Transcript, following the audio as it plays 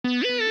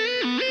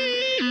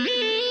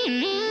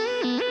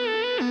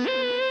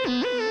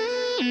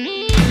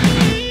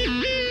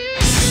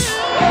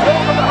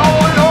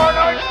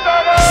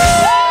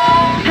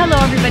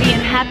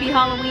Happy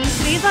Halloween.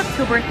 Today is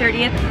October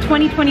 30th,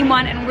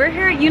 2021, and we're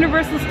here at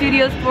Universal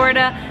Studios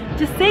Florida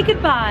to say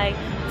goodbye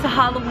to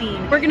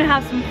Halloween. We're gonna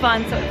have some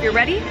fun, so if you're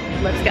ready,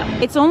 let's go.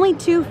 It's only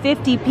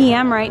 2:50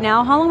 p.m. right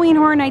now. Halloween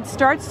Horror Nights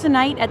starts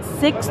tonight at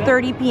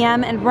 6:30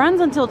 p.m. and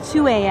runs until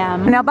 2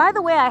 a.m. Now, by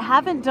the way, I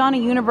haven't done a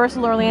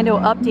Universal Orlando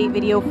update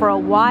video for a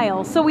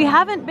while, so we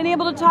haven't been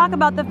able to talk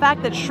about the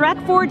fact that Shrek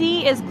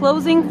 4D is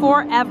closing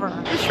forever.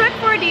 The Shrek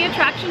 4D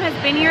attraction has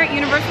been here at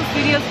Universal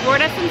Studios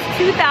Florida since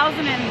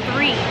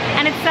 2003,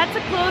 and it's set to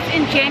close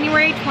in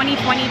January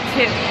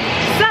 2022.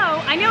 So,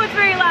 I know it's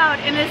very loud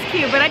in this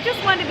queue, but I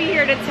just wanted to be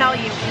here to tell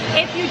you,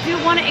 if you do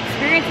want to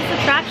experience this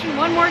attraction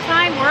one more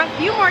time or a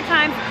few more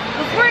times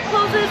before it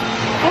closes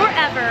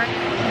forever,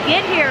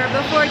 get here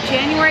before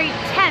January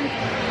 10th,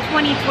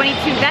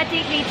 2022. That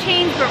date may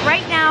change, but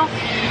right now,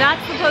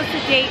 that's the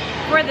posted date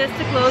for this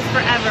to close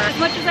forever. As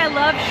much as I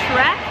love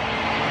Shrek,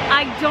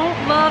 I don't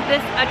love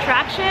this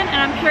attraction, and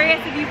I'm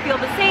curious if you feel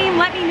the same.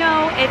 Let me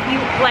know if you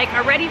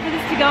are ready for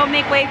this to go,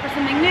 make way for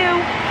something new,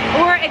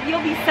 or if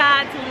you'll be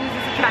sad to lose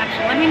this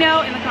attraction. Let me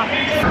know in the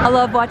comments. I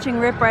love watching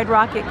Rip Ride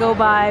Rocket go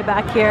by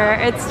back here.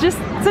 It's just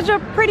such a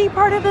pretty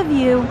part of the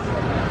view.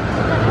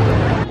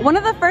 One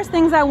of the first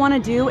things I want to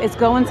do is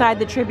go inside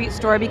the tribute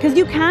store, because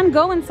you can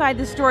go inside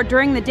the store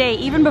during the day,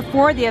 even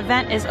before the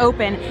event is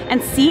open,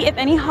 and see if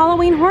any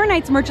Halloween Horror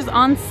Nights merch is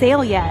on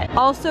sale yet.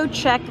 Also,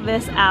 check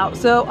this out.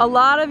 So a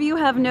lot of you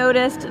have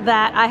noticed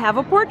that I have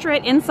a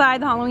portrait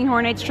inside the Halloween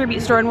Horror Nights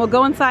tribute store, and we'll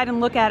go inside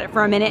and look at it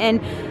for a minute. And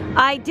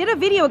I did a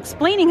video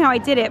explaining how I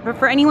did it, but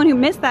for anyone who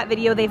missed that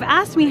video, they've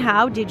asked me,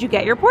 how did you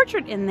get your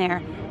portrait in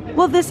there?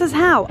 Well, this is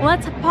how.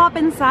 Let's pop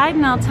inside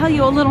and I'll tell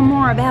you a little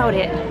more about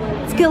it.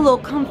 Let's get a little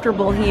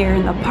comfortable here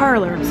in the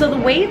parlor. So the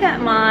way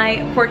that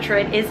my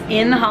portrait is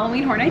in the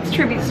Halloween Horror Nights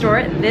tribute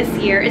store this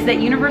year is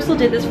that Universal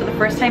did this for the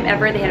first time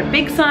ever. They had a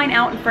big sign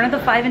out in front of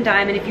the 5 and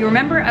Dime, and if you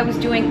remember, I was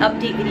doing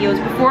update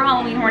videos before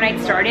Halloween Horror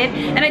Nights started,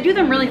 and I do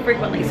them really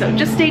frequently, so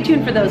just stay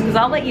tuned for those, because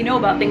I'll let you know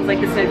about things like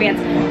this in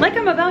advance, like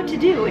I'm about to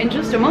do in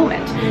just a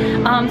moment.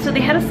 So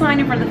they had a sign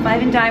in front of the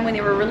 5 and Dime when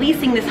they were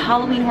releasing this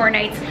Halloween Horror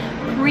Nights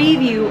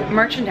preview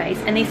merchandise,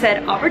 and they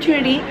said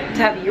opportunity to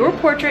have your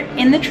portrait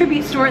in the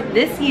tribute store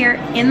this year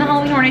in the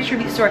Halloween Horror Nights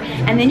tribute store,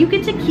 and then you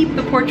get to keep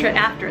the portrait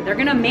after. They're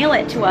gonna mail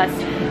it to us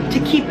to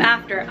keep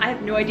after. I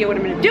have no idea what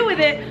I'm gonna do with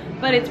it,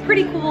 but it's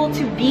pretty cool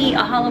to be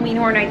a Halloween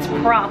Horror Nights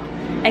prop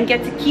and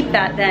get to keep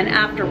that then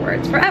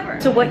afterwards forever.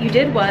 So what you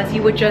did was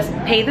you would just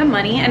pay the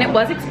money, and it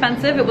was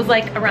expensive. It was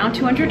like around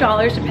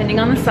 $200 depending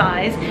on the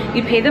size.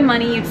 You'd pay the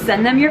money, you'd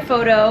send them your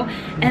photo,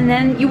 and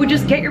then you would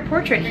just get your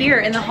portrait here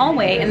in the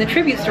hallway in the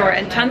tribute store,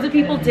 and tons of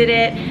people did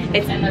it.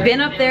 It's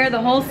been up there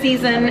the whole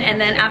season, and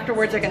then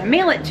afterwards they're gonna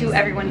mail it to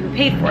everyone who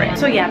paid for it.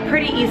 So yeah,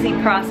 pretty easy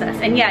process.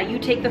 And yeah, you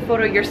take the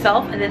photo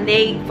yourself and then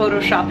they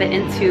Photoshop it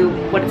into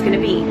what it's gonna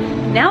be.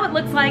 Now it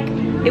looks like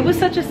it was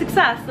such a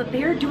success that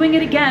they're doing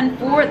it again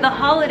for the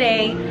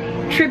holiday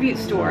tribute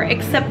store,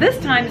 except this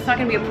time it's not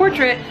gonna be a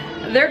portrait,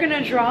 they're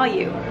gonna draw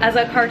you as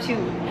a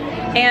cartoon.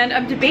 And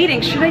I'm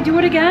debating, should I do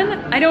it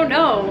again? I don't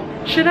know.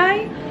 Should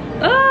I?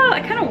 I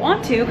kind of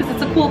want to, because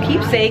it's a cool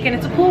keepsake and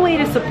it's a cool way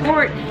to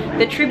support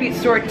the tribute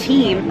store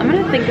team. I'm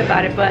gonna think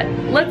about it, but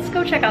let's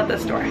go check out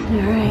this store. All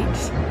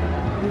right,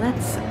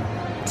 let's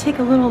take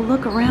a little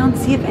look around,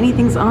 see if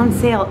anything's on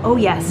sale. Oh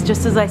yes,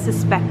 just as I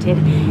suspected.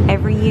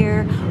 Every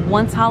year,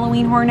 once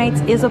Halloween Horror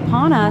Nights is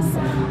upon us,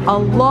 a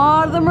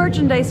lot of the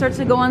merchandise starts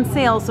to go on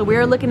sale. So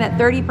we're looking at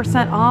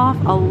 30% off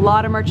a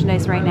lot of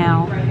merchandise right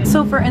now.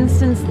 So for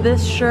instance,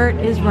 this shirt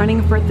is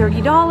running for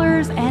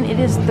 $30 and it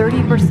is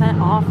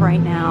 30% off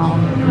right now.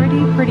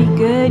 Pretty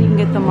good. You can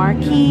get the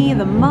marquee,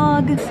 the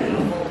mug. Let's see.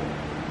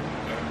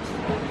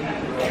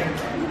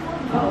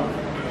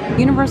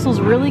 Universal's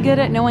really good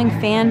at knowing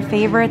fan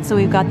favorites, so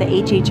we've got the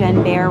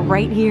HHN bear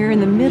right here in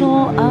the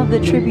middle of the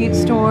tribute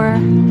store.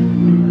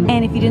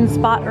 And if you didn't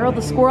spot Earl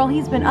the squirrel,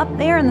 he's been up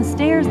there in the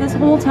stairs this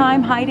whole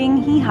time hiding.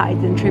 He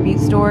hides in tribute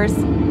stores.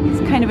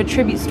 He's kind of a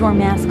tribute store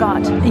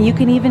mascot. And you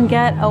can even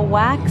get a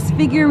wax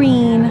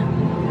figurine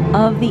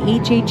of the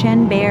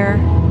HHN bear.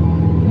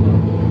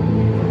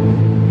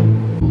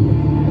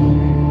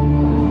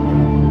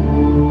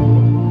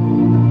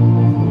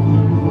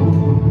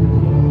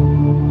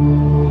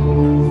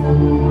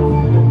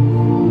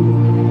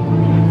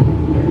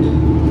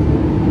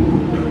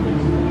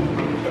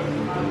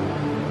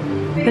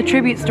 The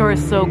tribute store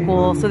is so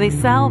cool. So they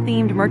sell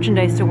themed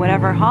merchandise to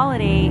whatever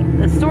holiday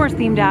the store is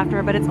themed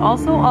after, but it's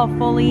also a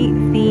fully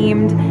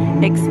themed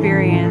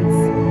experience.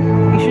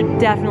 You should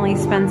definitely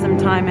spend some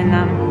time in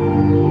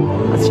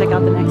them. Let's check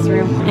out the next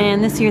room.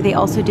 And this year they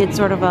also did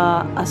sort of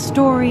a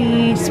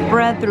story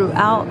spread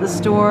throughout the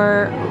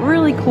store.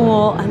 Really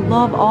cool. I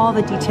love all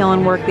the detail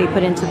and work they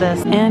put into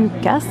this, and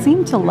guests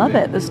seem to love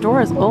it. The store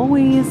has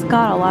always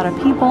got a lot of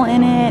people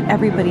in it.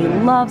 Everybody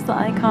loves the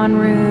icon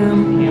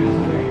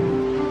room.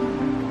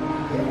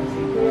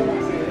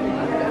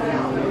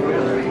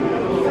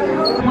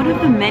 One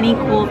of the many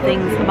cool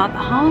things about the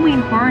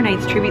Halloween Horror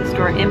Nights tribute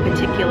store in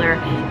particular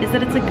is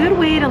that it's a good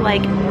way to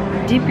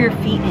dip your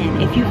feet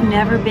in. If you've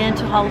never been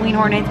to Halloween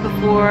Horror Nights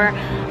before,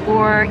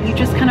 or you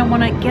just kind of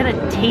want to get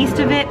a taste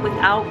of it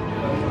without,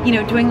 you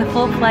know, doing the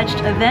full-fledged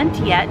event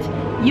yet,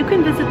 you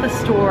can visit the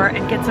store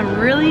and get some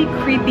really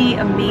creepy,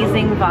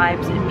 amazing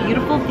vibes and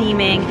beautiful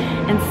theming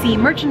and see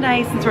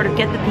merchandise and sort of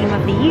get the theme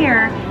of the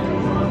year,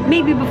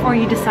 maybe before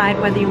you decide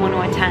whether you want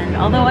to attend.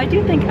 Although I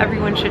do think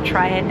everyone should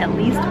try it at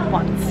least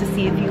once to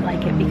see if you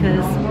like it,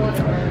 because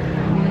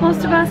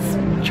most of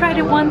us tried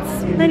it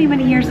once many,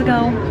 many years ago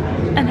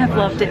and have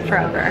loved it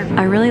forever.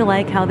 I really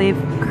like how they've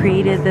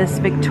created this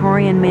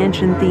Victorian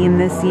mansion theme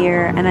this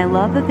year, and I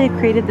love that they've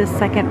created this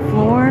second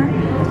floor.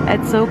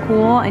 It's so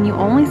cool, and you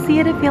only see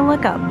it if you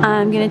look up.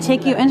 I'm gonna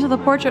take you into the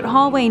portrait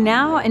hallway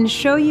now and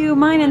show you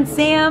mine and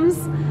Sam's.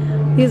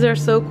 These are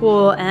so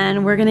cool,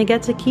 and we're gonna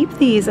get to keep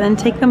these and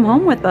take them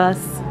home with us.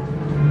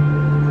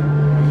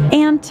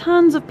 And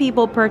tons of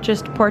people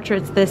purchased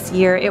portraits this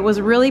year. It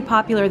was really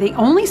popular. They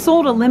only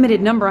sold a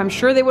limited number. I'm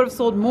sure they would have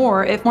sold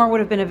more if more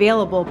would have been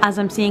available. As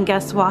I'm seeing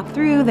guests walk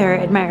through, they're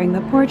admiring the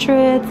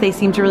portraits. They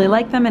seem to really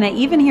like them. And I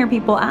even hear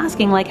people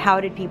asking, like, how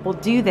did people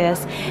do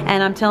this?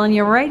 And I'm telling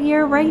you right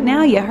here, right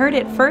now, you heard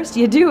it first.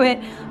 You do it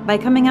by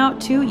coming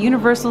out to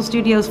Universal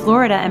Studios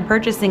Florida and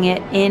purchasing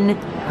it in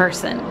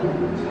person.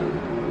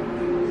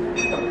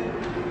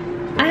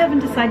 I haven't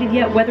decided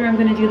yet whether I'm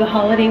gonna do the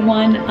holiday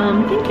one.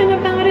 I'm thinking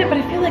about it, but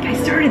I feel like I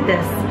started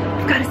this.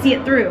 I've gotta see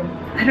it through.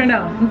 I don't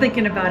know, I'm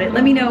thinking about it.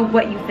 Let me know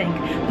what you think.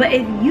 But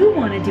if you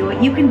wanna do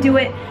it, you can do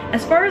it,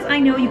 as far as I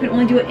know, you can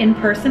only do it in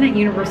person at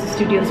Universal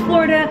Studios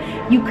Florida.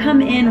 You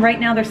come in, right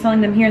now they're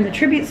selling them here in the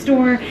Tribute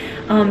Store,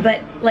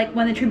 but like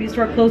when the Tribute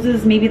Store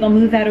closes, maybe they'll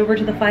move that over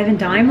to the Five and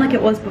Dime like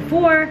it was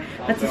before.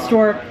 That's a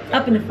store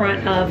up in the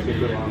front of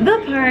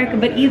the park,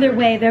 but either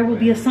way, there will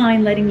be a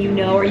sign letting you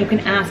know, or you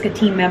can ask a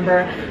team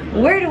member,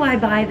 where do I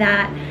buy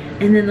that?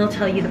 And then they'll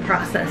tell you the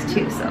process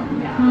too, so.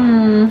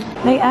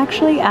 They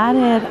actually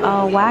added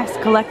a wax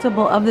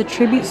collectible of the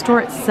Tribute Store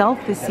itself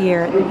this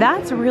year.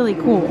 That's really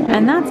cool.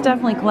 And that's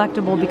definitely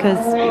collectible because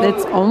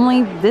it's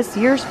only this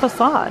year's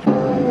facade.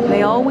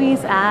 They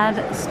always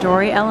add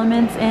story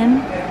elements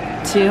in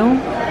too,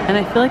 and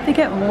I feel like they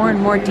get more and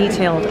more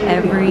detailed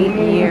every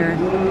year.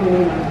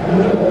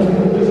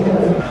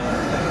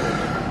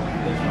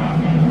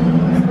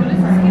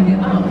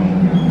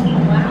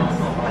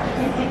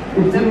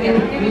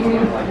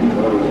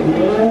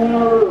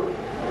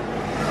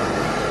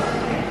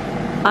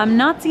 I'm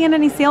not seeing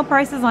any sale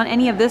prices on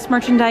any of this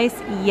merchandise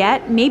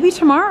yet. Maybe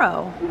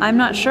tomorrow, I'm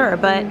not sure,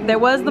 but there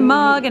was the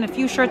mug and a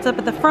few shirts up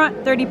at the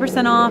front,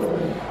 30% off.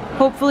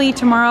 Hopefully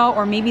tomorrow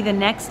or maybe the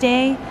next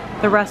day,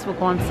 the rest will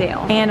go on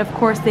sale. And of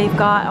course, they've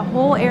got a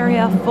whole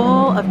area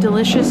full of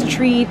delicious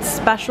treats,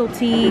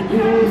 specialty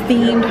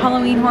themed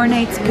Halloween Horror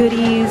Nights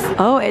goodies.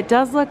 Oh, it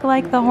does look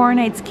like the Horror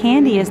Nights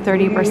candy is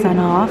 30%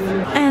 off.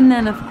 And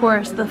then of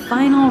course, the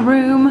final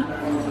room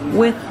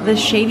with the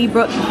Shady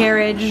Brook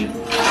carriage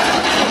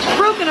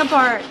broken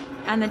apart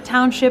and the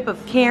township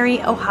of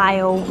Cary,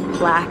 Ohio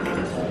plaque.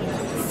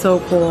 So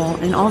cool.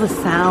 And all the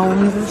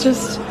sounds, it's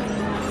just,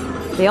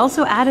 they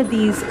also added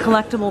these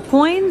collectible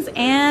coins,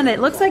 and it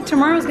looks like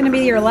tomorrow's gonna be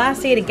your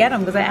last day to get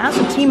them, because I asked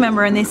a team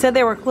member and they said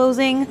they were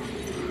closing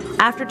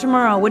after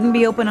tomorrow, wouldn't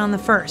be open on the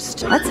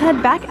 1st. Let's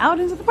head back out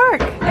into the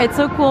park. It's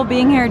so cool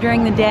being here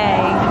during the day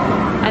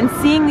and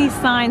seeing these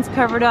signs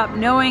covered up,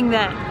 knowing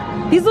that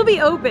these will be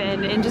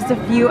open in just a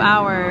few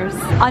hours.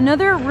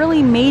 Another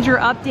really major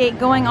update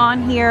going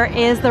on here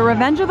is the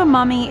Revenge of the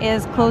Mummy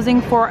is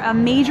closing for a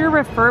major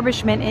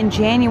refurbishment in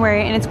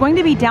January, and it's going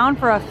to be down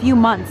for a few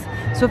months.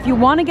 So if you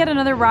want to get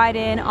another ride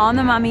in on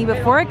the Mummy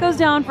before it goes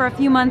down for a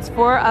few months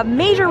for a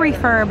major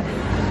refurb,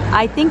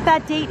 I think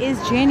that date is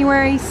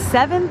January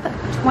 7th,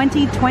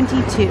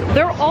 2022.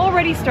 They're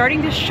already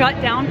starting to shut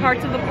down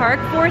parts of the park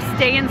for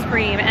Stay and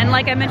Scream. And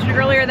like I mentioned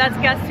earlier, that's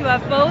guests who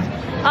have both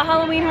a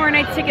Halloween Horror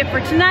Nights ticket for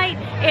tonight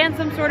and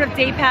some sort of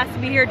day pass to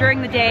be here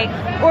during the day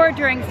or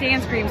during Stay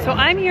and Scream. So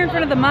I'm here in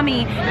front of the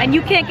Mummy, and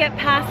you can't get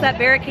past that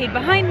barricade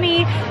behind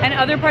me, and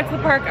other parts of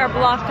the park are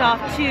blocked off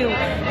too.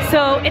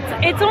 So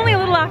it's only a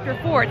little after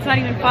 4, it's not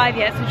even 5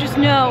 yet, so just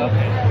know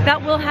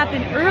that will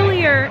happen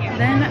earlier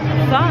than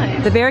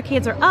 5. The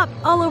barricades are up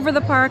all over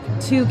the park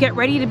to get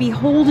ready to be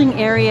holding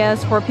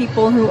areas for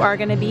people who are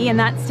gonna be in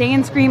that Stay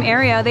and Scream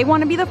area. They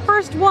wanna be the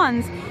first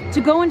ones to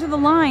go into the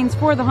lines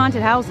for the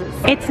haunted houses.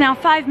 It's now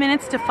 5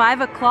 minutes to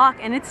 5 o'clock,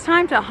 and it's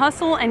time to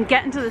hustle and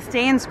get into the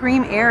Stay and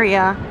Scream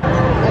area.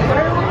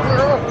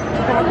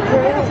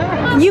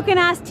 You can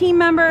ask team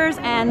members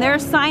and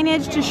there's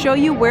signage to show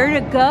you where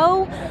to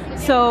go.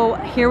 So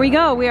here we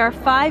go. We are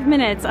 5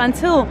 minutes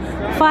until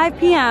 5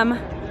 p.m.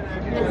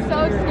 It's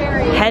so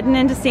scary. Heading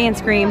into Stay and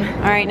Scream.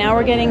 All right, now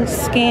we're getting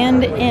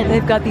scanned in.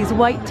 They've got these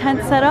white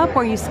tents set up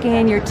where you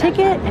scan your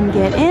ticket and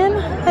get in.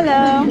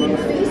 Hello.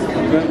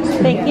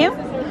 Thank you.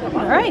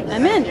 All right,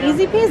 I'm in,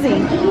 easy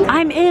peasy.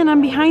 I'm in, I'm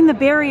behind the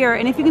barrier,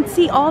 and if you can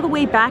see all the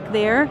way back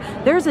there,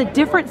 there's a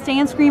different Stay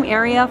and Scream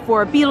area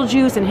for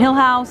Beetlejuice and Hill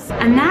House.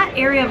 And that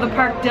area of the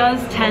park does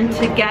tend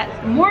to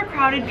get more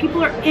crowded.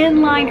 People are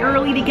in line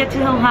early to get to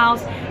Hill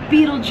House.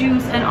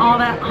 Beetlejuice and all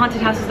that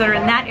haunted houses that are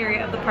in that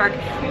area of the park.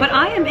 But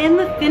I am in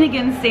the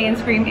Finnegan Stay and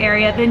Scream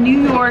area, the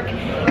New York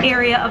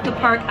area of the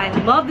park. I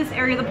love this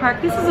area of the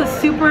park. This is a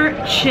super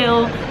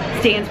chill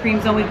Stay and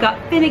Scream zone. We've got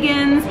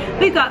Finnegan's,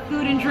 we've got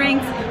food and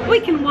drinks. We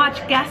can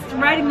watch guests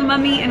riding the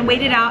mummy and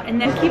wait it out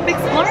and then keep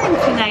exploring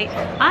tonight.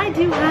 I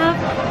do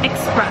have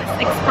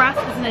Express. Express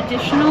is an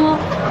additional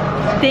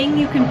thing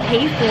you can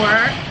pay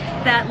for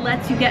that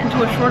lets you get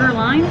into a shorter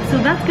line, so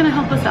that's gonna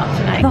help us out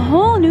tonight. The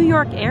whole New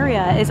York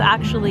area is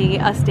actually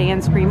a Stay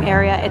and Scream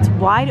area. It's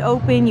wide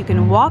open, you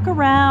can walk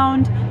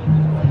around,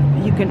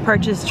 you can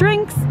purchase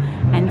drinks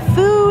and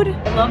food.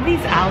 I love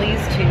these alleys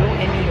too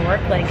in New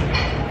York, like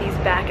these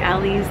back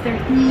alleys, they're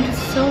themed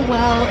so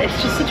well.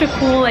 It's just such a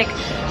cool, like,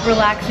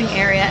 relaxing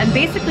area. And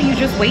basically you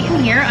just wait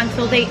in here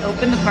until they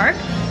open the park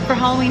for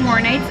Halloween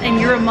Horror Nights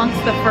and you're amongst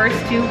the first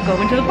to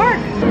go into the park.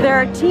 There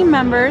are team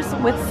members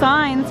with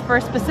signs for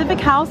specific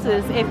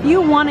houses. If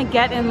you want to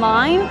get in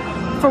line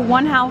for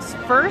one house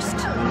first,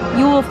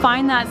 you will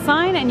find that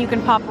sign and you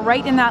can pop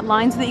right in that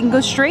line so that you can go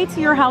straight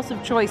to your house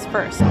of choice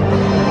first.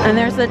 And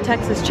there's the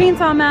Texas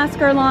Chainsaw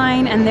Massacre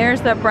line, and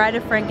there's the Bride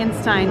of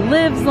Frankenstein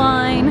Lives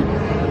line.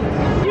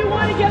 If you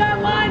want to get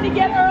online to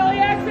get early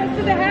access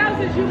to the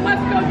houses, you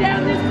must go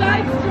down this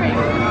side street.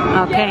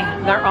 Okay,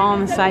 they're all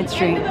on the side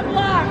street.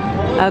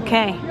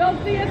 Okay.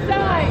 You'll see a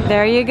sign.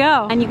 There you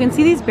go. And you can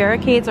see these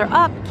barricades are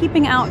up,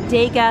 keeping out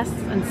day guests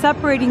and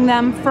separating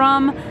them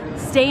from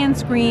Stay and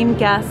Scream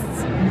guests.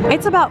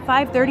 It's about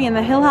 5:30 and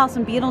the Hill House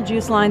and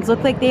Beetlejuice lines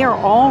look like they are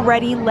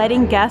already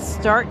letting guests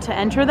start to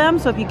enter them.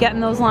 So if you get in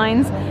those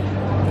lines,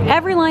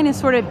 every line is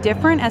sort of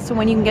different as to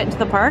when you can get into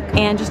the park.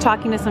 And just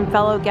talking to some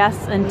fellow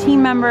guests and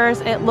team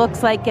members, it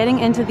looks like getting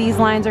into these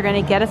lines are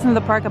going to get us into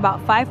the park about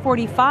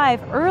 5:45,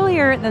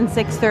 earlier than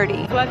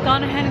 6:30. So I've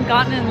gone ahead and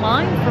gotten in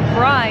line for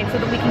Bride so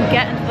that we can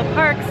get into the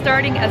park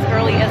starting as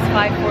early as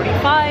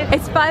 5:45.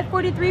 It's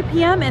 5:43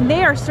 p.m. and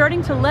they are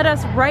starting to let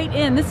us right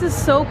in. This is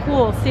so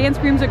cool. Stay and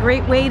Scream's a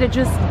great way to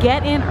just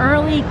get in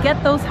early,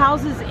 get those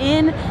houses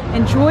in,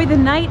 enjoy the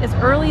night as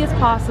early as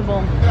possible.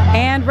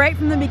 And right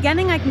from the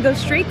beginning, I can go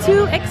straight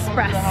to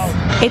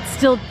Express. It's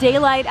still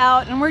daylight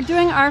out and we're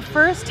doing our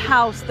first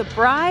house, the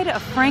Bride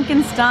of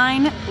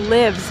Frankenstein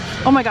Lives.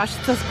 Oh my gosh,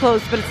 it says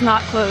closed, but it's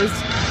not closed.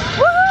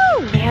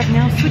 Woohoo! They have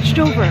now switched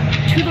over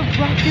to the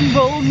rock and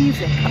roll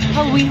music of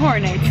Halloween Horror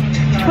Nights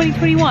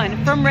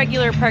 2021 from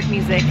regular park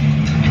music.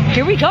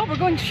 Here we go, we're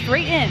going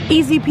straight in.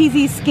 Easy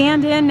peasy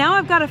scanned in. Now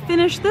I've got to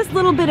finish this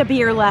little bit of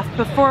beer left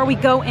before we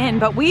go in,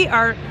 but we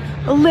are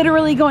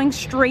literally going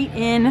straight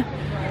in.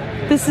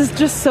 This is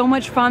just so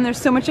much fun. There's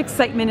so much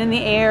excitement in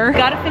the air.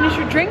 Gotta finish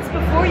your drinks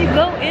before you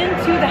go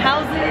into the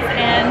houses,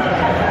 and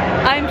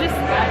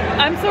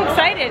I'm so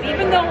excited.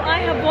 Even though I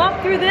have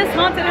walked through this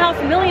haunted house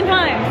a million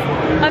times,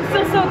 I'm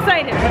still so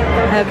excited.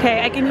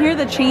 Okay, I can hear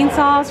the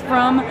chainsaws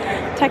from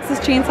Texas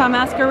Chainsaw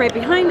Massacre right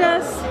behind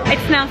us.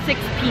 It's now 6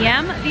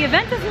 p.m. The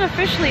event doesn't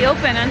officially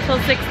open until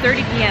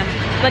 6:30 p.m.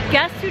 But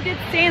guests who did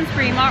Stay and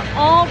Scream are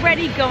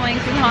already going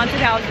through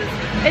haunted houses.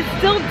 It's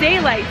still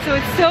daylight, so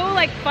it's so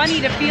like funny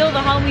to feel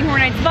the Halloween Horror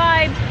Nights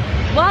vibe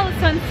while the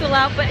sun's still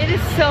out, but it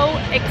is so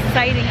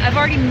exciting. I've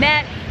already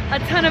met a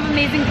ton of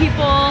amazing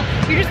people.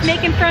 You're just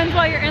making friends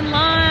while you're in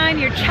line,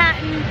 you're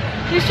chatting.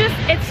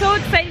 It's so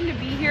exciting to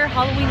be here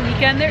Halloween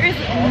weekend. There is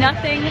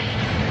nothing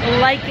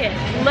like it.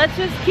 Let's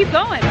just keep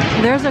going.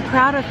 There's a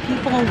crowd of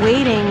people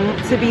waiting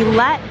to be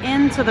let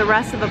into the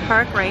rest of the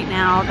park right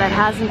now that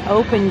hasn't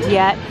opened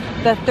yet.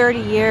 The 30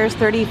 years,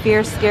 30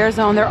 Fears Scare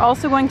Zone. They're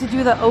also going to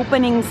do the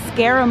opening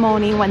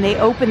ceremony when they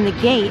open the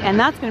gate, and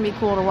that's going to be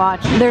cool to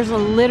watch. There's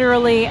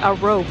literally a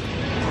rope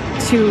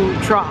to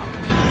drop.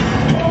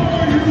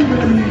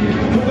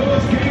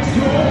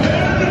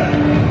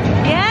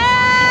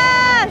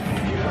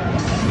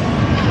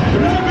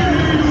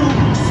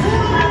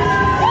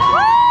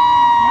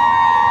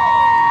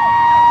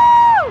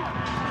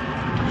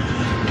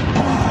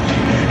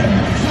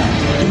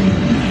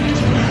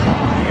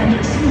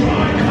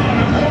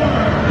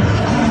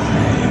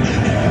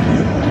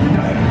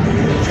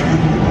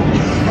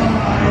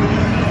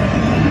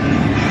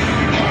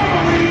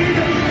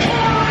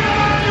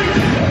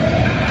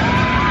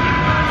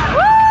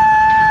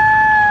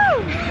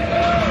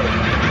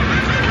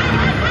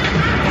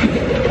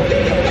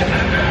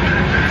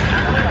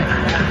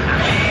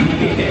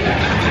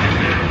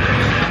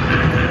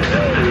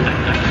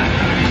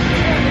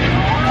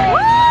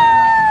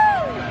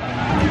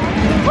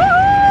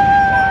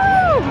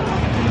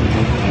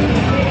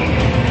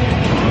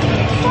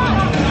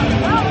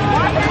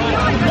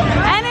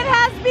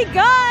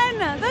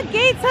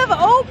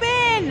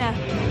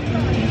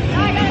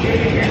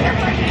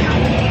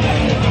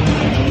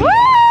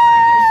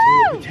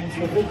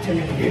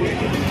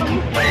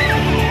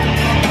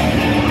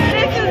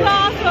 This is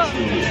awesome.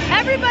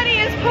 Everybody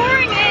is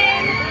pouring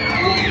in,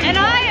 and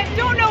I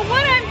don't know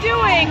what I'm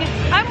doing.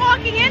 I'm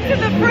walking into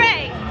the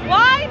fray.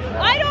 Why?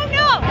 I don't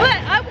know, but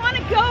I want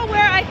to go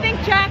where I think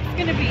Jack's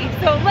gonna be,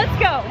 so let's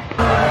go.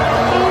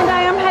 And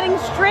I am heading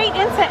straight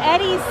into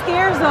Eddie's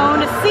Scare Zone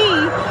to see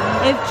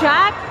if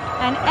Jack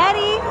and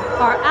Eddie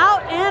are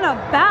out and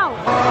about.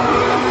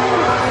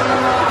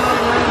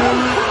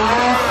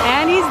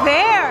 And he's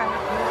there.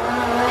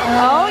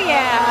 Oh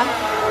yeah.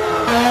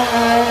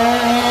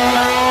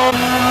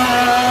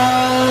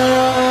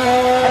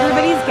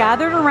 Everybody's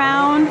gathered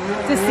around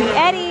to see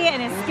Eddie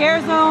and his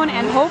scare zone,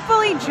 and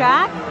hopefully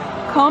Jack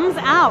comes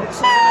out.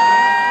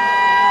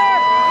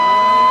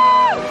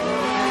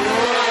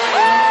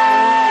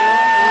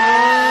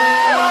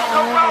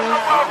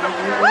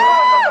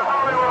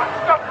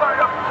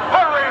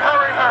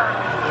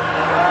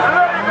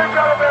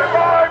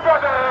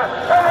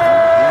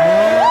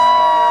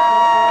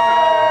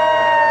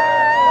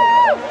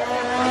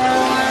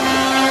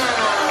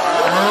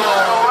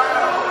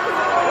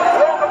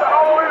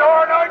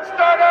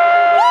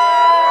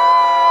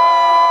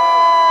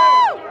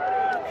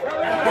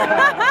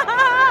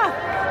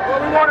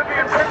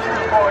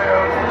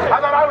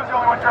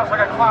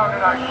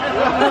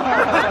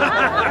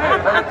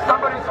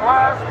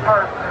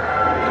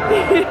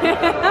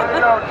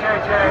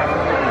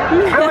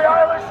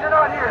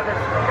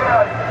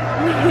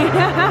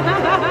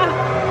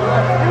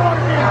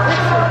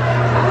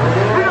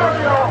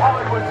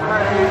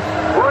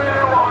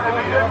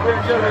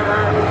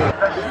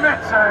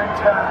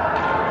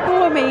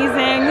 Oh,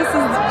 amazing. This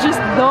is just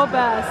the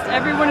best.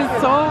 Everyone is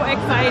so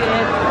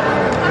excited.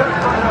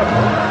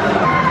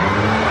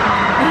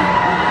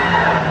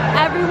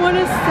 Everyone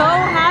is so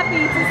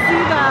happy to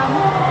see them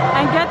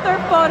and get their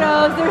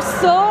photos. They're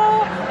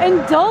so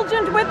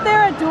indulgent with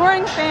their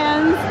adoring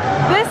fans.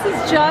 This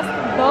is just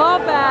the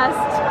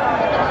best.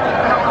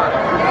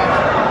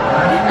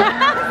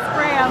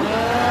 Scram.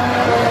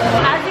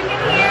 As you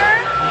can hear,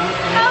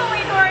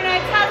 Halloween Horror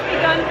Nights has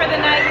begun for the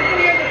night. You can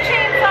hear the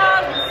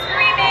chainsaws, the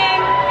screaming,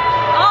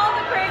 all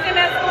the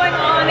craziness going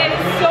on. It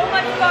is so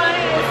much fun.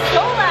 It is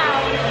so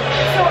loud.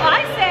 So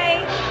I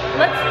say,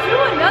 let's do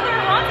another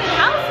haunted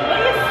house. What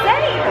do you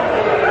say?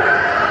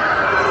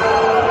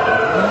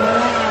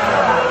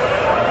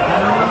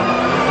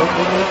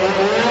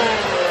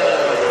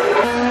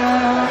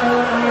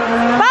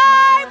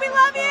 Bye, we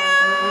love you!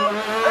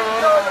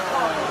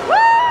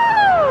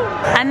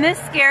 Woo! And this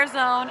scare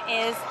zone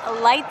is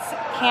lights,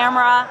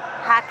 camera,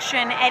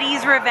 action,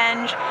 Eddie's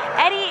revenge.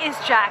 Eddie is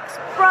Jack's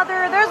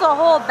brother. There's a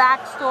whole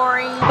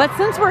backstory. But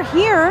since we're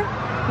here,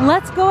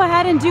 let's go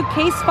ahead and do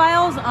Case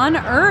Files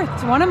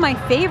Unearthed, one of my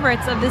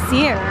favorites of this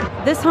year.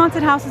 This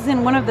haunted house is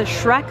in one of the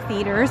Shrek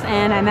theaters,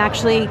 and I'm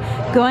actually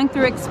going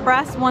through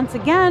Express once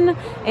again.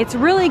 It's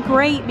really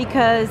great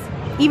because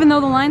even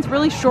though the line's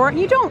really short,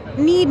 you don't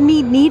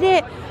need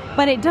it,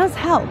 but it does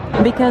help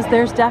because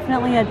there's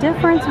definitely a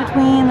difference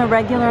between the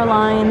regular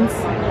lines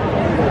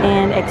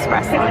and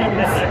express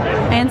lines.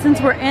 And since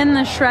we're in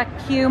the Shrek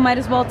queue, might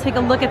as well take a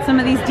look at some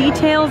of these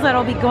details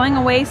that'll be going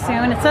away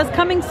soon. It says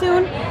coming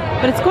soon,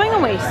 but it's going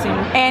away soon.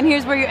 And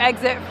here's where you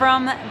exit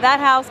from that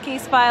house,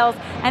 Case Files,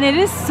 and it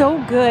is so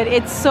good.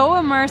 It's so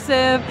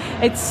immersive.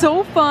 It's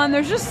so fun.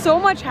 There's just so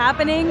much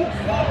happening.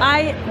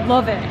 I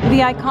love it. The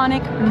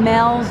iconic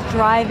Mel's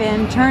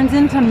Drive-In turns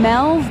into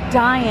Mel's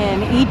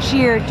Die-In each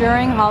year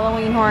during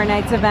Halloween Horror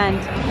Nights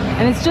event.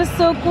 And it's just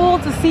so cool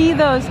to see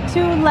those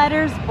two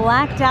letters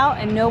blacked out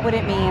and know what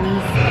it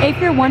means. If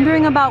you're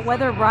wondering about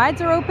whether rides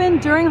are open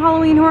during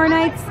Halloween Horror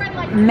Nights,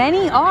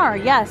 many are,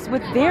 yes,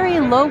 with very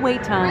low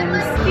wait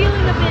times. Feeling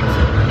a bit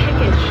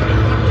peckish, if you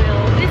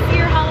will. This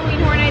year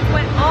Halloween Horror Nights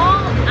went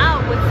all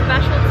out with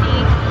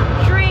specialty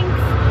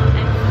drinks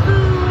and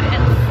food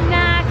and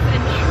snacks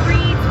and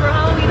treats for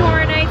Halloween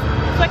Horror Nights.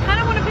 So I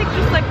kind of want to pick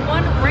just like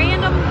one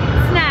random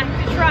snack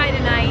to try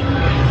tonight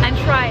and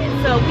try it.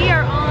 So we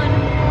are on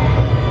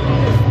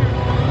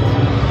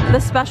the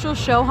special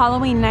show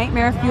Halloween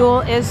Nightmare Fuel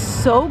is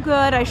so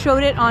good. I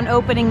showed it on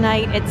opening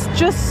night. It's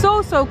just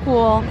so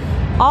cool.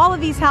 All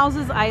of these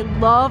houses I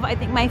love. I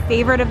think my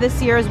favorite of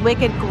this year is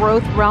Wicked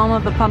Growth Realm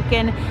of the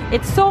Pumpkin.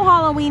 It's so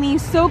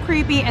Halloweeny, so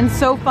creepy, and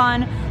so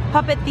fun.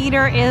 Puppet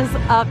Theater is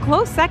a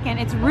close second.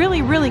 It's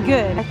really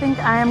good. I think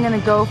I am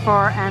gonna go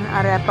for an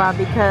arepa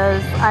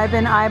because I've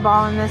been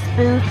eyeballing this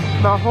booth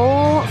the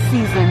whole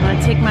season. I'm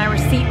gonna take my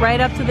receipt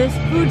right up to this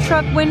food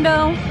truck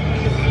window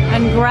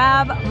and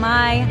grab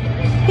my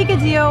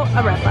picadillo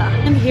arepa.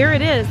 And here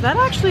it is. That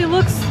actually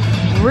looks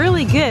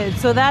really good.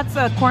 So that's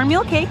a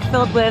cornmeal cake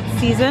filled with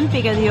seasoned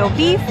picadillo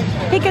beef,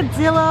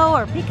 picadillo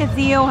or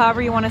picadillo,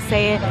 however you want to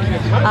say it,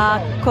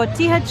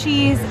 cotija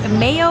cheese,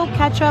 mayo,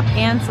 ketchup,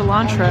 and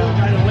cilantro.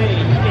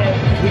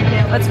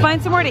 Let's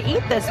find somewhere to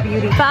eat this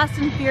beauty. Fast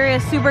and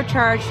Furious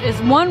Supercharged is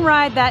one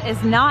ride that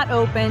is not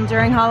open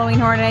during Halloween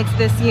Horror Nights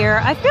this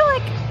year. I feel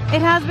like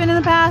it has been in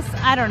the past.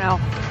 I don't know.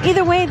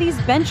 Either way, these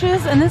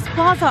benches and this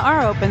plaza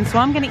are open, so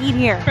I'm gonna eat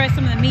here. Try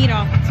some of the meat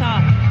off the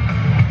top.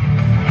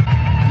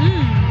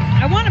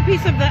 I want a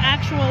piece of the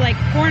actual like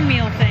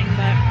cornmeal thing,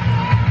 but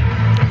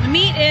the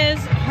meat is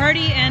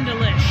hearty and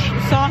delish.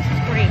 The sauce is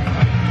great.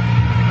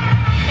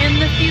 In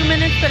the few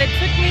minutes that it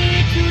took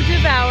me to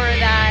devour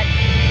that,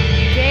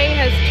 day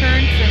has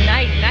turned to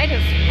night. Night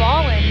has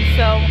fallen,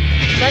 so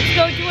let's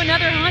go do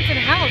another haunted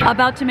house.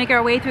 About to make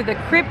our way through the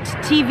Crypt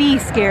TV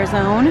scare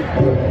zone.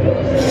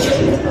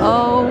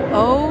 Oh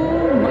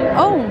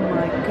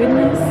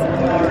goodness.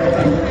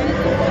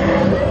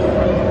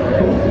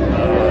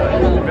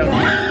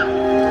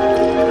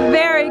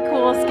 Very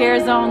cool scare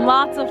zone,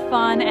 lots of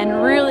fun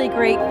and really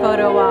great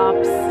photo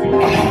ops.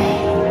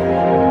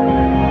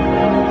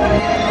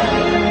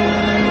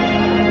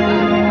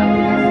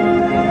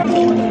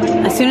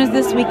 As soon as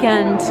this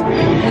weekend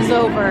is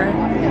over,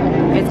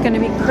 it's going to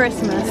be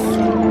Christmas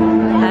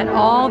at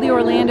all the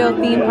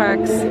Orlando theme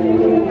parks.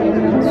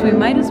 So we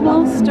might as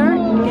well start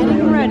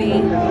getting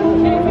ready.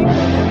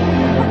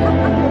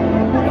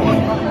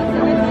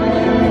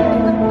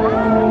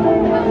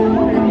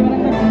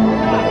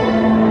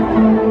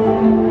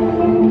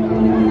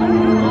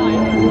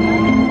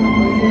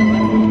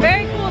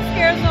 Very cool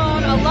scare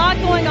zone, a lot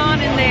going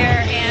on in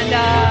there, and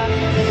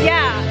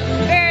yeah,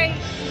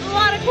 a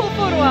lot of cool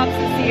photo ops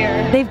this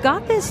year. They've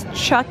got this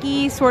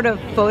Chucky sort of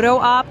photo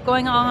op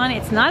going on.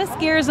 It's not a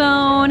scare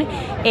zone,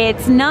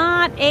 it's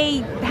not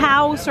a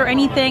house or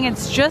anything,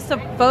 it's just a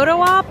photo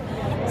op.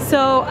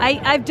 So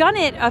I've done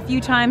it a few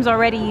times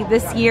already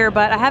this year,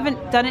 but I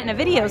haven't done it in a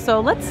video, so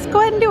let's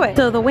go ahead and do it.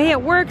 So the way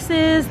it works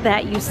is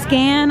that you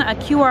scan a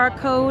QR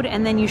code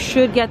and then you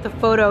should get the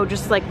photo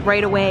just like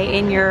right away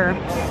in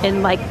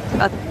like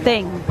a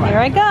thing. Here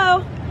I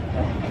go.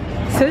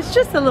 So it's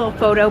just a little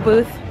photo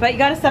booth, but you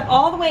gotta step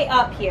all the way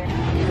up here.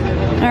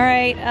 All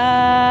right,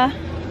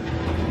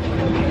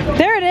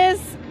 there it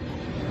is.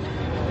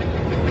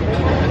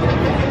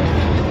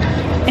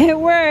 It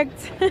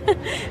worked.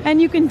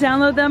 And you can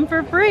download them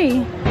for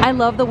free. I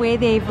love the way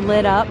they've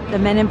lit up the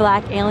Men in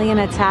Black Alien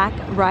Attack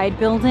ride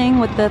building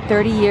with the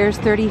 30 Years,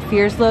 30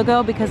 Fears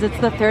logo, because it's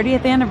the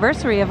 30th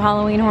anniversary of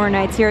Halloween Horror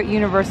Nights here at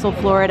Universal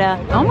Florida.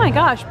 Oh my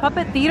gosh,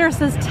 Puppet Theater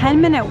says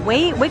 10-minute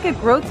wait. Wicked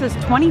Growth says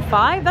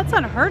 25. That's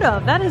unheard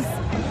of. That is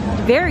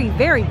very,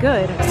 very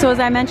good. So as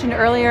I mentioned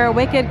earlier,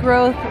 Wicked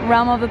Growth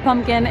Realm of the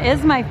Pumpkin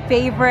is my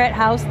favorite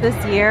house this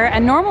year,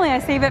 and normally I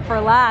save it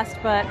for last,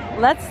 but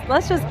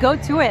let's just go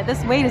to it.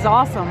 This wait is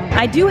awesome.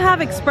 I do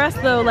have Express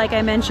though, like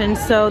I mentioned,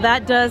 so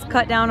that does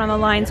cut down on the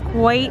lines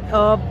quite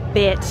a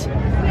bit.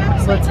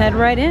 So let's head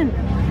right in.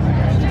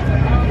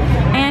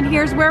 And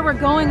here's where we're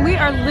going. We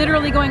are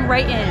literally going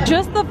right in.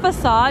 Just the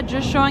facade,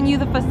 just showing you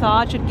the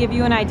facade should give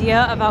you an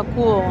idea of how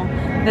cool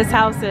this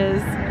house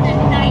is.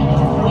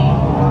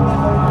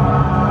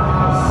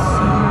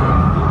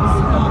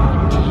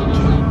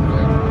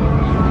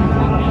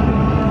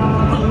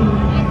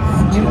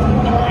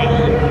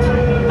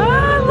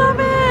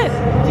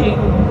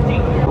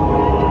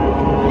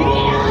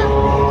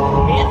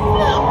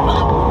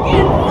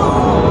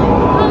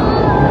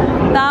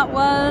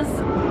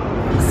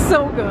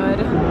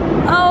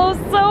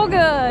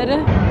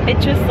 It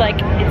just like,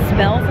 it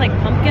smells like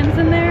pumpkins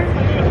in there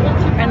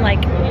and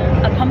like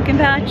a pumpkin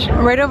patch.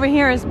 Right over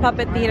here is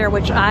Puppet Theater,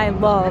 which I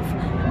love.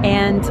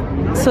 And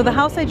so the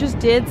house I just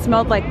did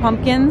smelled like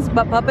pumpkins,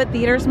 but Puppet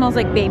Theater smells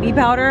like baby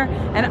powder.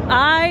 And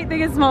I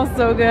think it smells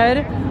so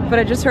good, but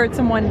I just heard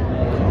someone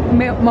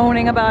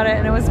moaning about it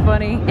and it was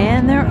funny.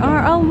 And there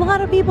are a lot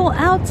of people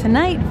out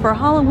tonight for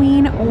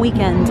Halloween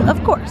weekend,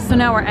 of course. So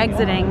now we're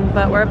exiting,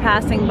 but we're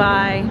passing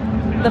by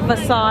the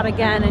facade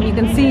again, and you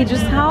can see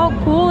just how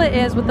cool it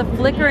is with the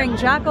flickering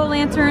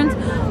jack-o'-lanterns,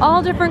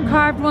 all different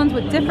carved ones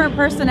with different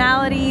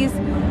personalities.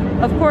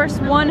 Of course,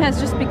 one has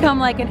just become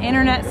like an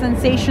internet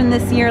sensation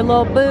this year.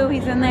 Lil Boo,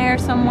 he's in there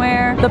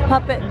somewhere. The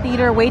Puppet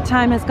Theater wait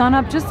time has gone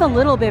up just a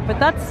little bit, but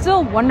that's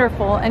still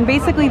wonderful. And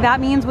basically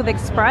that means with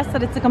Express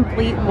that it's a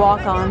complete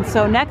walk-on.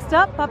 So next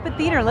up, Puppet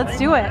Theater, let's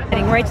do it.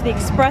 Heading right to the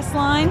Express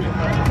line.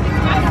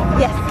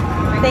 Yes.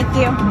 Thank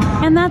you.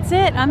 And that's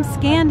it. I'm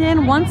scanned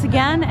in once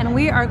again, and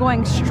we are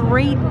going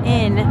straight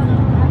in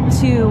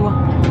to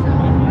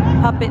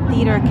Puppet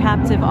Theater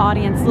Captive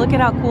Audience. Look at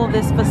how cool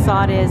this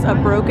facade is. A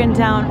broken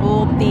down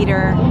old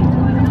theater.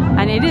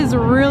 And it is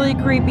really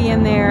creepy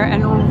in there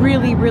and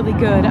really, really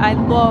good. I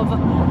love,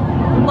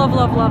 love,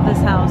 love, love this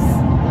house.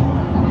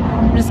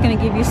 I'm just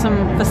gonna give you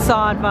some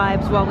facade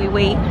vibes while we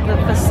wait. The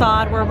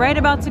facade, we're right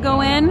about to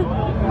go in,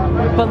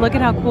 but look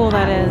at how cool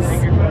that is.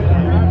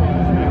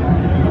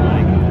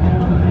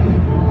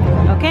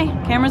 Okay,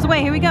 cameras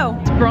away, here we go.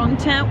 Sprung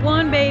Tent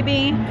 1,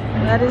 baby.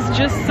 That is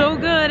just so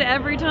good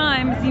every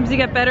time. It seems to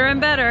get better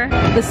and better.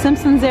 The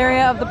Simpsons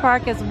area of the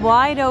park is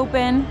wide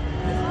open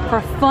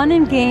for fun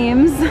and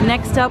games.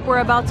 Next up, we're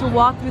about to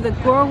walk through the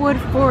Gorewood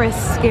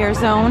Forest Scare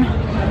Zone,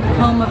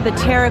 home of the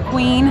Terror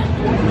Queen.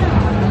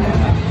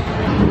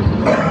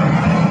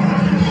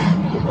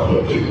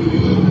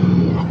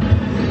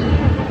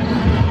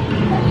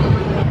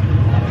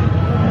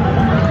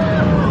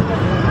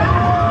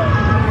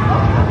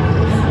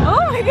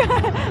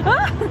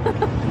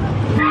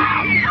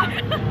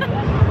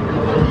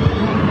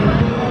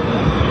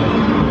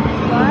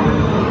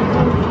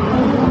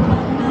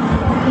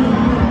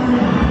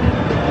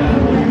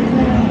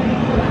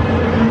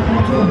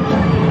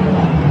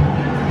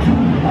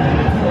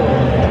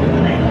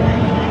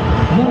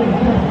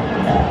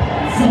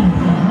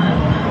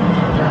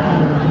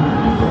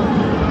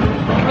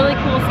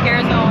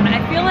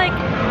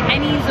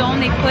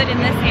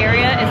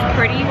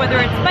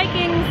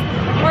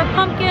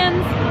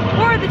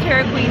 the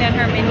Terror Queen and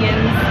her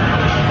minions,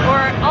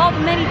 or all the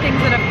many things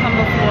that have come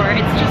before.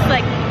 It's just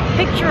like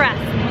picturesque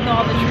with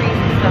all the trees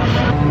and stuff.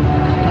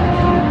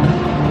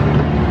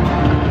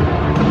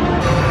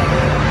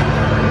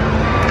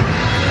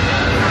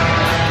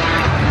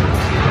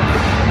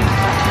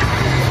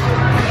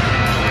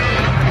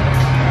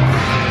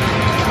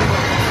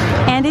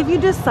 And if you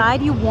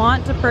decide you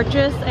want to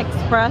purchase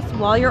Express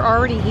while you're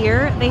already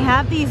here, they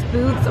have these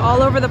booths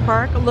all over the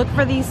park. Look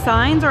for these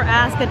signs or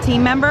ask a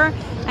team member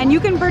and you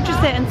can purchase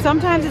it, and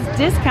sometimes it's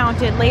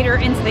discounted later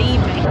into the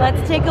evening.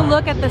 Let's take a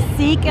look at the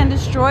Seek and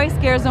Destroy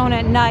Scare Zone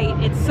at night.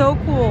 It's so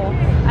cool.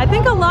 I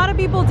think a lot of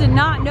people did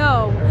not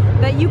know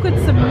that you could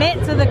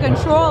submit to the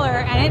controller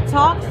and it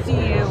talks to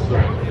you.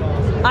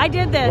 I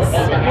did this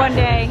one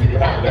day.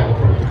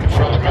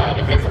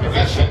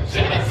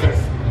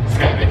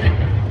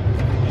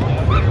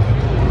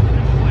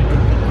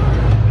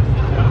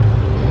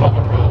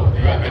 Overruled,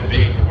 you have been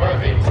deemed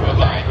worthy to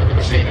align with the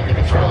machine and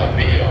control and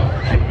feel.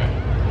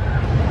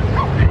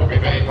 You will be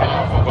made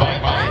powerful by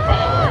my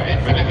power,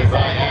 infinite as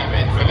I am,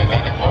 infinite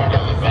and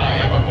immortal as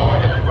I am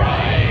immortal.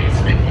 Rise.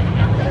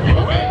 You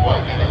will make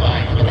one and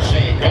align with the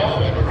machine.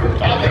 Go and recruit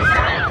others to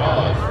my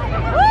cause.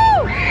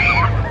 Woo!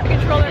 The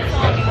controller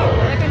saw me.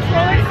 The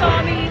controller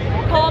saw me,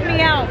 called me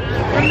out,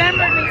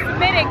 remembered me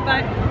submitting,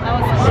 but I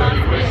was lost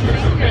in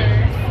fingers,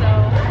 so.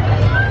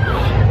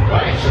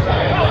 I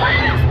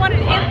just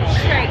wanted to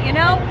infiltrate, you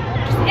know?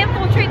 Just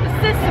infiltrate the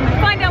system and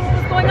find out what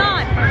was going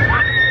on.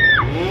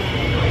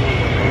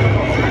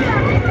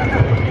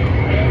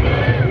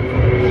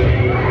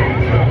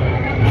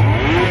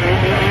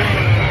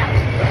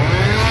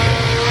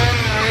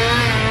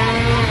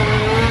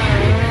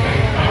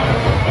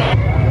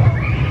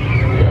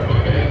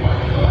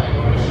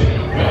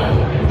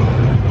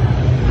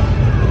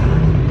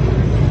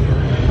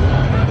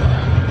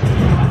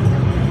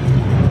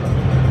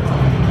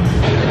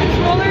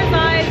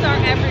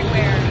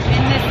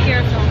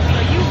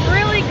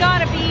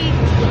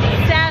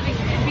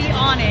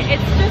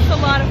 It's just a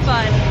lot of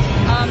fun.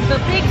 The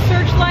big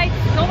searchlights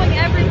going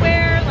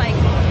everywhere, like,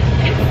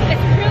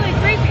 it's really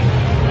creepy.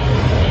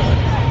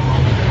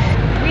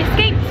 We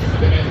escaped.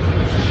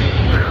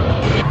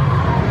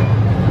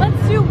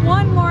 Let's do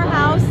one more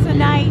house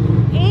tonight.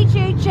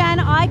 HHN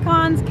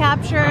icons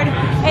captured.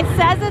 It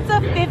says it's a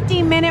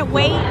 50-minute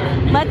wait.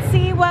 Let's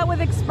see what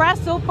with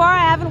Express. So far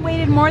I haven't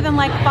waited more than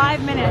like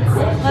 5 minutes.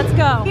 Let's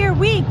go. Here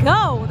we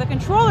go. The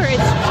controller is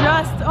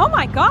just, oh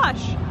my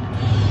gosh.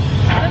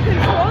 The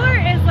controller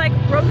is like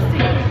roasting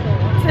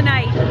people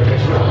tonight.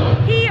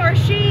 He or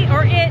she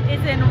or it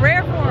is in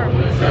rare form.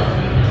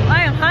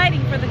 I am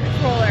hiding for the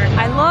controller.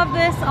 I love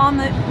this on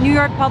the New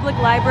York Public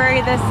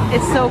Library. This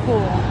is so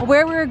cool.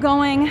 Where we're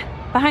going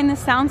behind the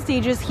sound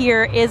stages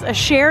here is a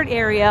shared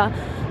area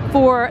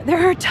for,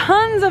 there are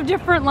tons of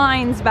different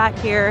lines back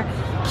here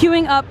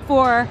queuing up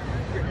for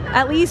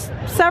at least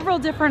several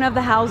different of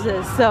the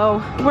houses.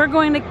 So we're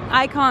going to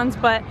icons,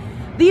 but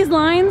these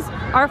lines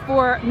are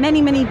for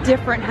many, many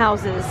different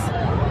houses.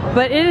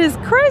 But it is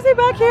crazy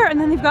back here. And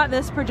then they've got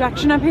this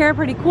projection up here.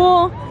 Pretty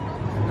cool.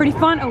 Pretty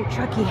fun. Oh,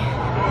 Chucky.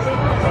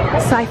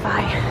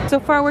 Sci-fi. So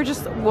far, we're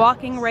just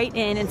walking right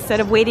in instead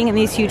of waiting in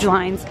these huge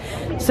lines.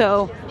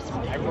 So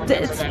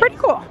it's pretty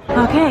cool.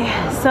 Okay,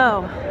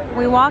 so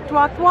we walked,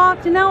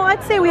 and now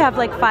I'd say we have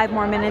like 5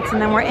 more minutes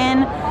and then we're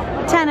in,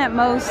 10 at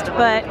most,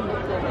 but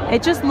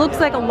it just looks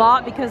like a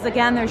lot because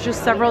again, there's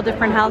just several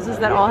different houses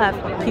that all have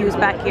queues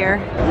back here.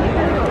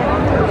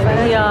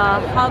 The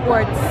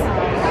Hogwarts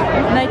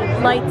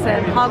night lights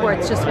at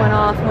Hogwarts just went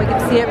off and we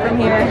could see it from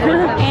here.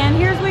 And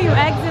here's where you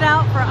exit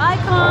out for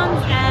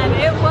icons, and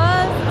it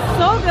was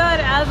so good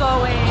as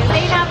always.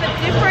 They have a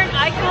different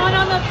icon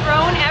on the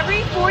throne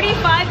every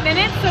 45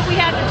 minutes, so we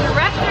had the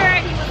director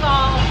and he was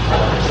all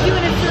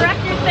doing his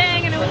director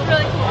thing and it was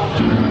really cool.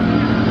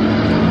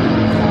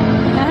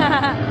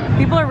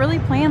 People are really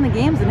playing the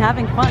games and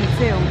having fun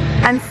too.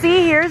 And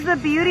see, here's the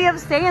beauty of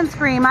Stay and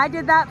Scream. I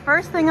did that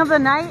first thing of the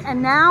night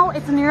and now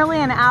it's nearly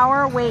an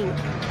hour wait.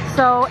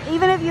 So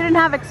even if you didn't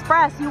have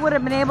Express, you would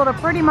have been able to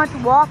pretty much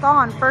walk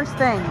on first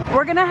thing.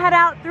 We're gonna head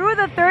out through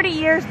the 30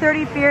 Years,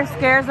 30 Fears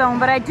Scare Zone,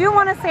 but I do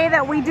wanna say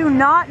that we do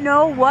not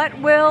know what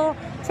will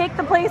take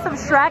the place of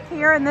Shrek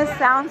here in this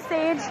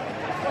soundstage.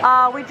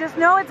 We just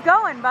know it's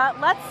going, but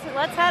let's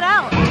head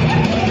out.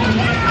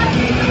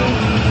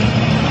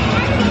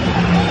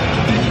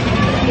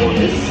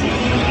 This,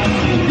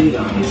 to be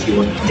honest,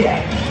 your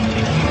death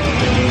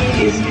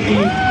is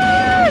pain.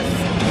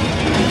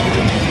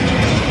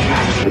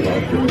 After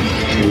that, you'll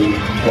see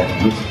that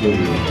mystery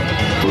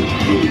was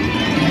you.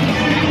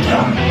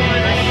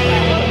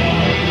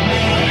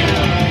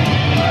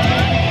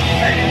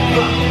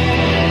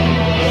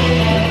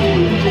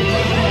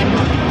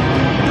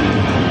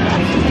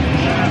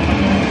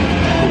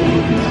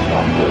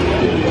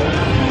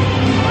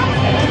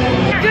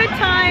 Good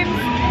times,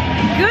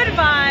 good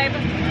vibe,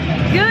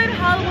 good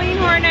Halloween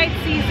Horror Nights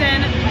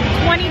season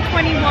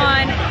 2021.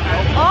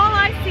 All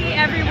I see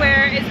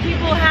everywhere is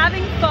people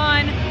having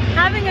fun,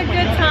 having a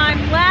good time,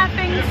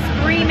 laughing,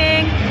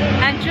 screaming,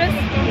 and just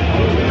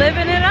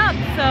living it up.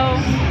 So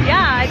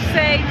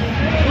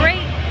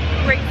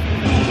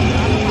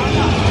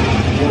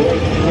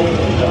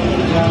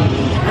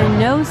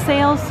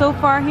sales so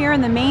far here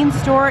in the main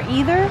store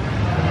either.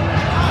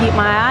 Keep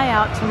my eye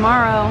out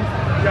tomorrow.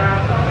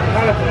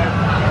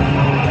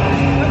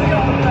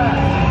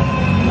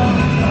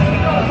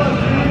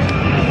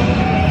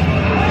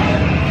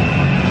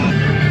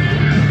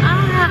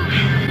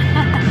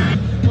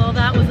 Well,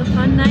 that was a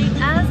fun night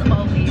as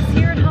always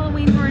here at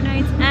Halloween Horror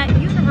Nights at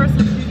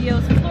Universal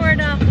Studios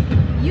Florida,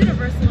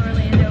 Universal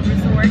Orlando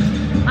Resort.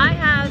 I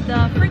had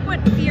the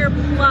Frequent Fear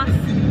Plus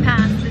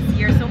pass this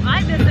year, so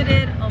I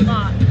visited a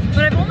lot.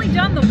 But I've only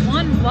done the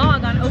one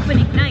vlog on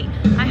opening night.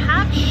 I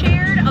have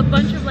shared a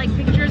bunch of like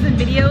pictures and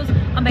videos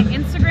on my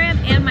Instagram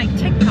and my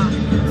TikTok.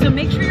 So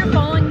make sure you're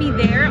following me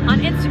there on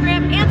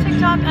Instagram and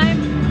TikTok.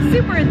 I'm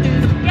super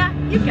enthused. Yeah,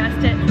 you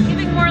guessed it.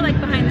 Giving more like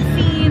behind the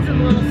scenes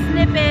and little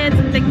snippets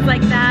and things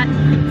like that.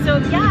 So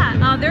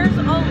yeah, there's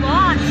a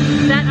lot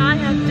that I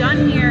have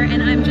done here,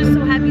 and I'm just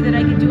so happy that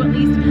I can do at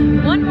least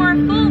one more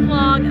full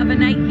vlog of a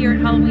night here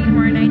at Halloween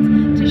Horror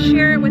Nights to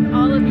share it with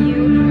all of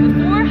you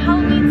before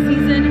Halloween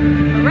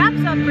season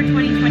wraps up for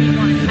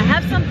 2021. I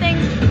have something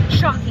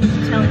shocking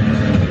to tell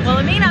you. Well,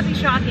 it may not be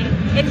shocking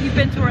if you've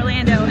been to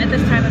Orlando at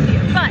this time of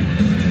year, but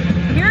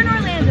here in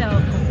Orlando,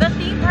 the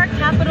theme park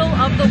capital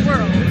of the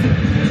world,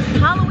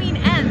 Halloween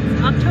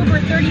ends October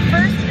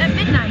 31st at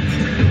midnight,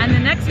 and the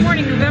next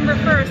morning, November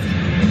 1st,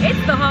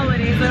 it's the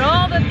holidays at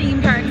all the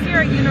theme parks here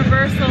at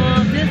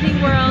Universal, Disney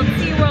World,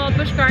 SeaWorld,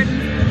 Busch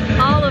Gardens,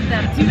 all of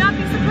them. Do not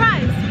be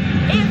surprised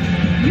if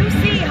you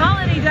see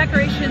holiday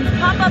decorations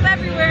pop up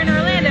everywhere in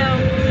Orlando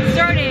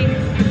starting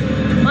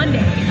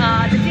Monday,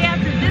 the day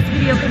after this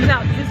video comes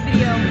out. This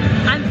video,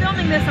 I'm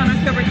filming this on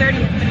October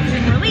 30th, but it's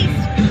being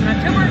released on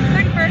October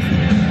 31st,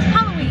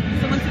 Halloween.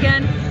 So once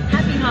again,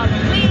 happy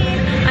Halloween.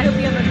 I hope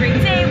you have a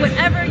great day,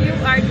 whatever you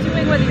are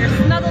doing, whether you're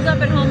snuggled up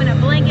at home in a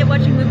blanket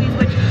watching movies,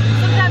 which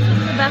sometimes is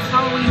the best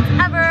Halloweens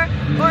ever,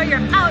 or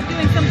you're out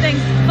doing something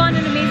fun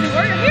and amazing,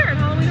 or you're here at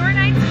Halloween Horror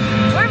Nights.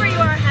 Wherever you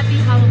are, happy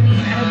Halloween.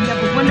 I hope you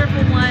have a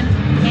wonderful one,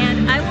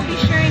 and I will be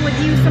sharing with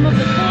you some of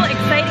the cool,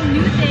 exciting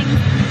new things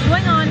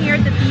going on here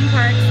at the theme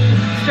parks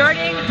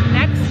starting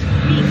next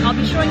week. I'll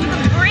be showing you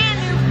the brand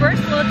new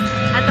first look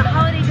at the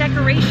holiday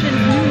decorations,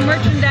 new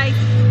merchandise,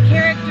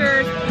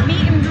 characters,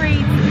 meet and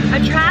greets,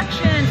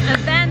 attractions,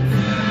 events,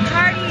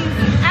 parties,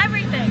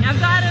 everything. I've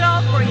got it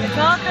all for you. It's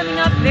all coming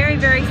up very,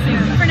 very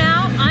soon. For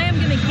now, I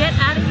am going to get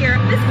out of here.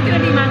 This is going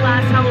to be my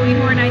last Halloween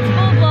Horror Nights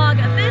full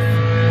vlog of this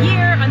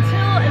year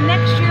until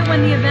next year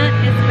when the event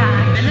is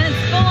back. And then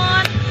it's full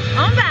on,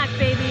 I'm back,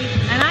 baby.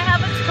 And I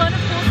have a ton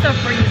of cool stuff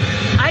for you.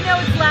 I know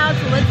it's loud,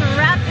 so let's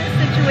wrap this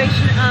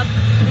situation up.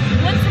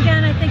 Once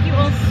again, I thank you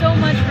all so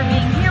much for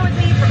being here with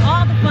me for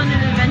all the fun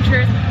and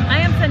adventures. I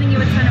am sending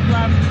you a ton of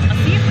love. I'll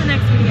see you for the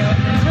next video.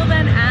 Until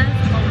then, as